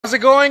How's it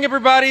going,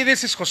 everybody?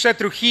 This is Jose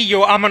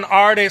Trujillo. I'm an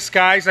artist,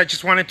 guys. I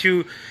just wanted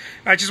to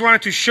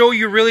show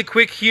you really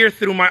quick here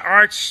through my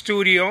art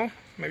studio.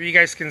 Maybe you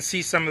guys can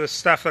see some of the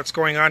stuff that's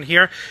going on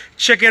here.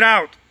 Check it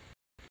out.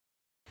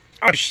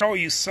 I'll show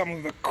you some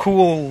of the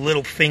cool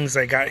little things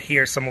I got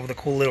here, some of the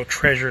cool little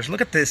treasures. Look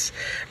at this.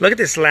 Look at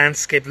this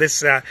landscape.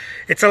 This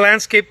it's a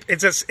landscape.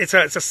 It's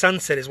a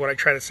sunset is what I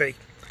try to say.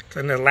 It's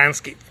in a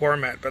landscape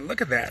format, but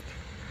look at that.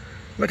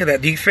 Look at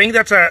that. Do you think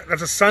that's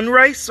a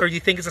sunrise, or do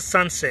you think it's a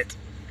sunset?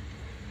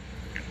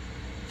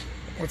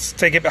 Let's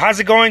take it. How's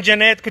it going,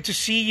 Jeanette? Good to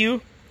see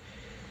you.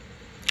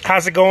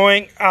 How's it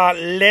going?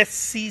 Let's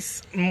see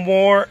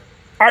more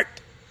art.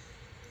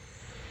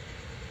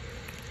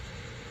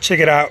 Check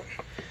it out.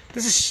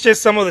 This is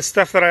just some of the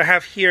stuff that I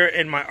have here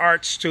in my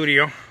art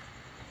studio.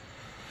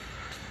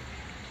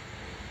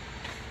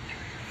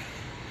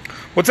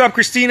 What's up,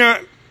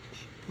 Christina?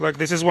 Look,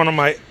 this is one of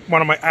my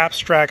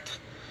abstract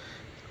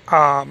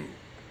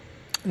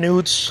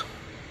nudes.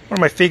 One of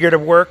my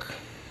figurative work.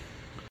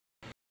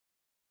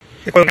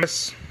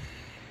 As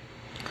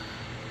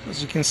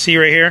you can see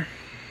right here.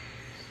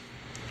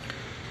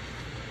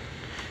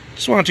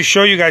 Just wanted to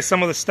show you guys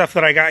some of the stuff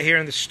that I got here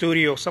in the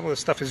studio. Some of the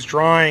stuff is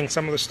drawing.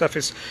 Some of the stuff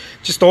is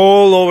just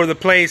all over the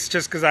place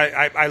just because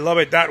I love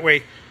it that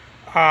way.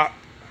 Let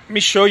me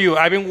show you.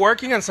 I've been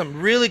working on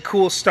some really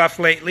cool stuff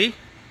lately.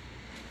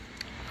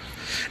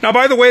 Now,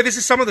 by the way, this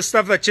is some of the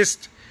stuff that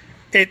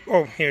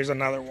oh, here's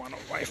another one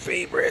of my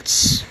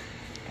favorites.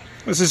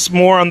 This is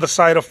more on the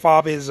side of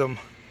Fobism.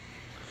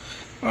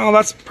 Well,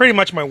 that's pretty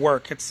much my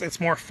work. It's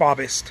more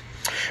Fobist.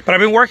 But I've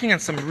been working on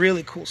some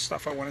really cool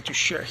stuff I wanted to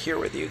share here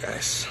with you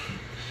guys.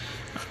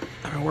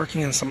 I've been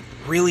working on some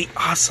really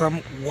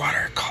awesome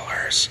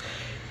watercolors.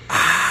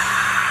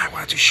 I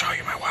wanted to show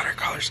you my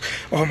watercolors.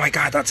 Oh my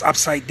god, that's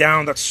upside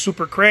down. That's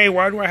super cray.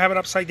 Why do I have it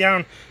upside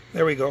down?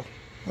 There we go.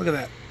 Look at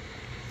that.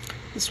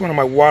 This is one of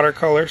my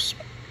watercolors.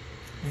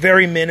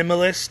 Very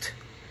minimalist.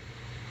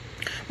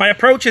 My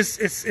approach is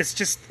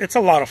it's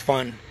a lot of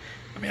fun.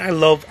 I mean, I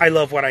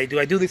love what I do.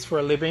 I do this for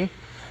a living.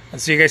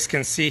 And so you guys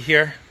can see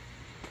here.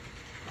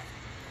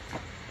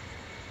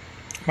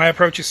 My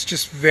approach is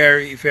just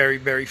very, very,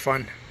 very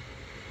fun.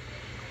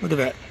 Look at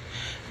that.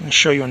 I'm going to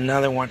show you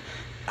another one.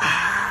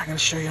 I'm going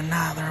to show you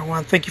another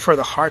one. Thank you for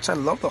the hearts. I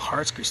love the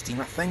hearts,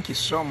 Christina. Thank you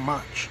so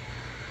much.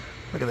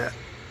 Look at that.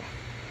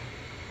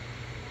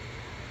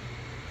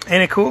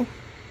 Ain't it cool?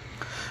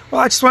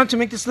 Well, I just wanted to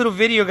make this little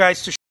video,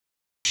 guys, to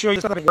show you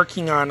what I've been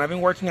working on. I've been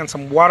working on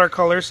some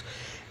watercolors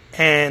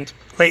and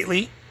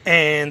lately,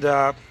 and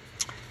I've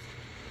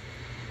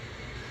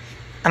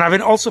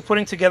been also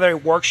putting together a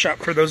workshop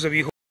for those of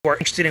you who are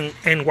interested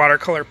in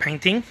watercolor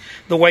painting,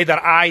 the way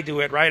that I do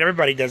it, right?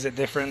 Everybody does it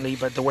differently,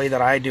 but the way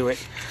that I do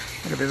it.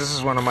 Look at this. This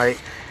is one of my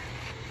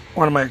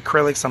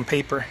acrylics on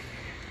paper.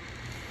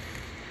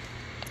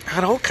 I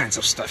got all kinds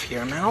of stuff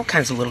here, man. All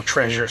kinds of little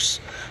treasures.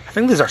 I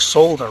think these are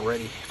sold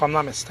already, if I'm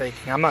not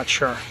mistaken. I'm not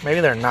sure.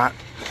 Maybe they're not.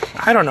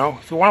 I don't know.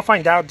 If you want to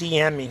find out,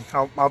 DM me.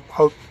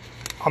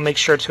 I'll make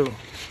sure to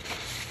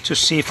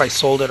see if I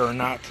sold it or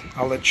not.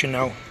 I'll let you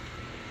know.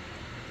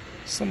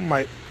 Some of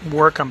my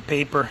work on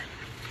paper.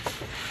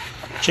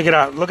 Check it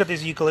out. Look at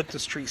these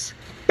eucalyptus trees.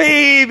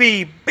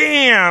 Baby!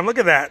 Bam! Look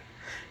at that.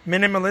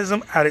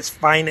 Minimalism at its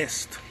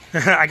finest.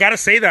 I gotta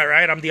say that,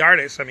 right? I'm the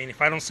artist. I mean,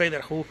 if I don't say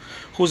that,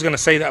 who's gonna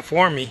say that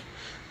for me?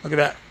 Look at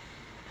that.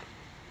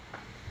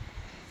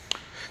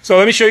 So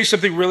let me show you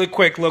something really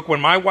quick. Look,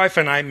 when my wife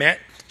and I met,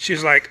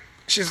 she's like,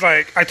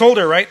 I told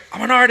her, right?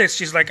 I'm an artist.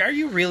 She's like, are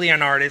you really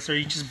an artist, or are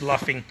you just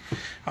bluffing?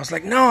 I was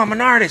like, no, I'm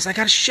an artist. I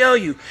gotta show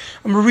you.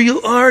 I'm a real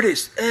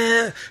artist.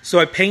 So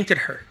I painted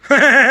her.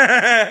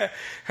 I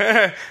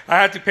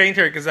had to paint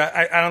her because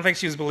I don't think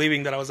she was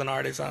believing that I was an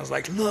artist. I was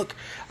like, look,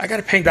 I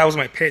gotta paint. That was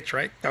my pitch,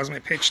 right? That was my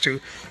pitch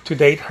to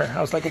date her. I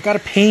was like, I gotta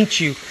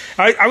paint you.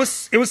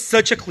 It was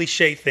such a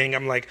cliche thing.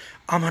 I'm like,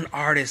 I'm an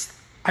artist.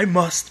 I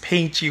must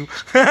paint you.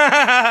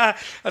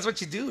 That's what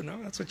you do, no?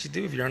 That's what you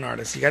do if you're an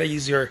artist. You gotta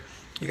use your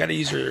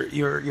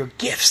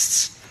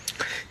gifts.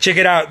 Check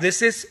it out.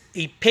 This is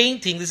a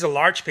painting. This is a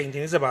large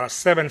painting. This is about a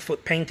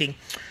 7-foot painting.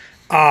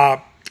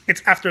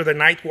 It's After the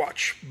Night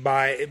Watch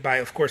by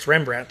of course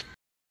Rembrandt.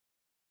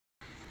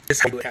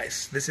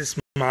 Guys, this is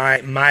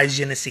my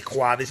je ne sais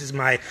quoi. This is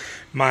my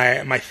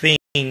thing.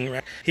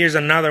 Right? Here's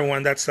another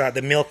one. That's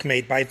The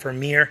Milkmaid by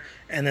Vermeer.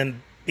 And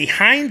then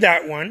behind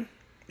that one,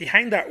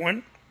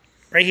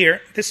 right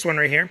here, this one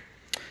right here.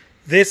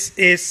 This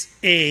is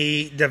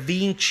a Da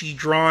Vinci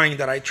drawing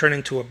that I turned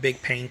into a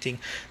big painting.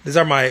 These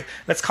are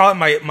let's call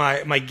it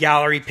my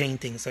gallery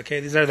paintings, okay?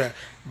 These are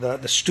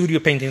the studio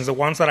paintings, the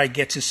ones that I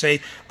get to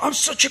say, I'm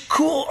such a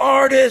cool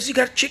artist, you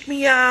gotta check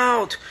me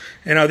out.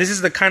 You know, this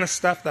is the kind of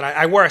stuff that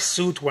I wear a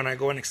suit when I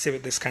go and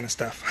exhibit this kind of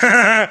stuff.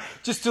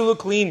 Just to look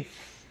clean.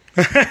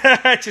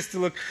 just to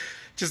look,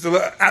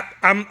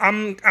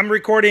 I'm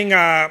recording,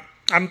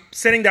 I'm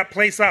setting that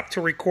place up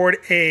to record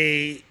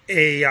a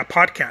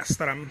podcast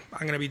that I'm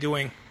going to be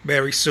doing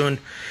very soon.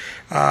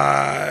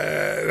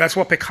 That's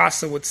what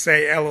Picasso would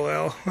say,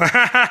 LOL.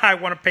 I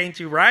want to paint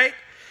you, right?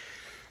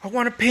 I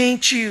want to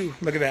paint you.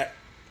 Look at that.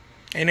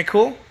 Ain't it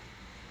cool?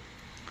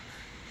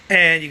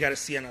 And you got to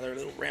see another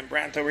little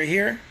Rembrandt over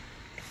here.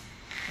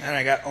 And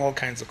I got all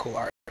kinds of cool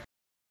art.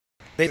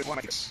 This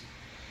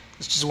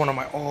is just one of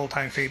my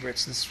all-time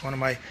favorites. This is one of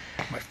my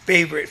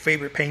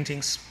favorite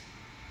paintings.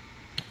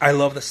 I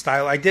love the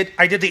style. I did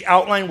the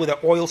outline with an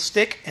oil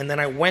stick, and then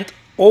I went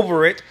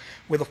over it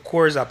with, of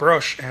course, a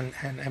brush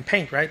and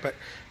paint, right? But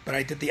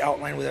I did the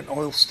outline with an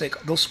oil stick.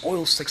 Those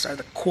oil sticks are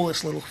the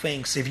coolest little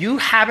things. If you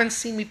haven't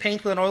seen me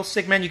paint with an oil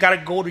stick, man, you got to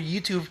go to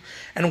YouTube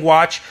and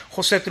watch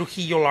Jose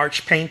Trujillo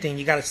large painting.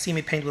 You got to see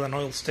me paint with an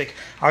oil stick.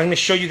 I'm going to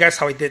show you guys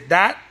how I did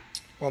that.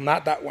 Well,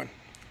 not that one,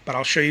 but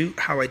I'll show you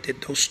how I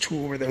did those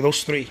two over there,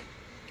 those three,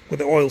 with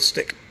the oil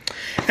stick.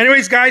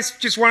 Anyways, guys,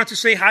 just wanted to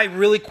say hi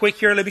really quick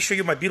here. Let me show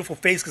you my beautiful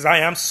face because I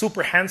am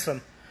super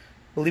handsome.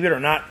 Believe it or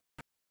not.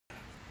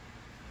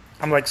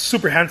 I'm like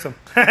super handsome.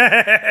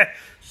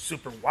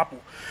 Super guapo.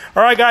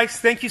 All right, guys,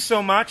 thank you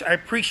so much. I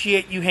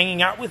appreciate you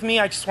hanging out with me.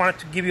 I just wanted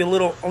to give you a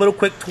little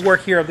quick tour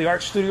here of the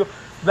art studio.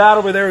 That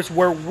over there is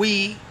where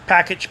we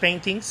package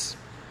paintings.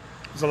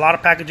 There's a lot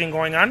of packaging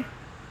going on.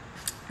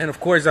 And of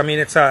course, I mean,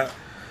 it's a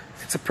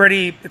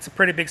pretty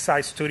big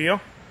size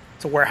studio.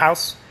 It's a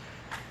warehouse.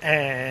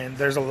 And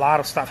there's a lot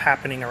of stuff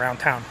happening around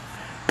town.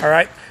 All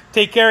right.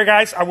 Take care,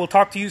 guys. I will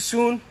talk to you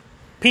soon.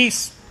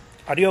 Peace.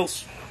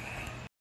 Adios.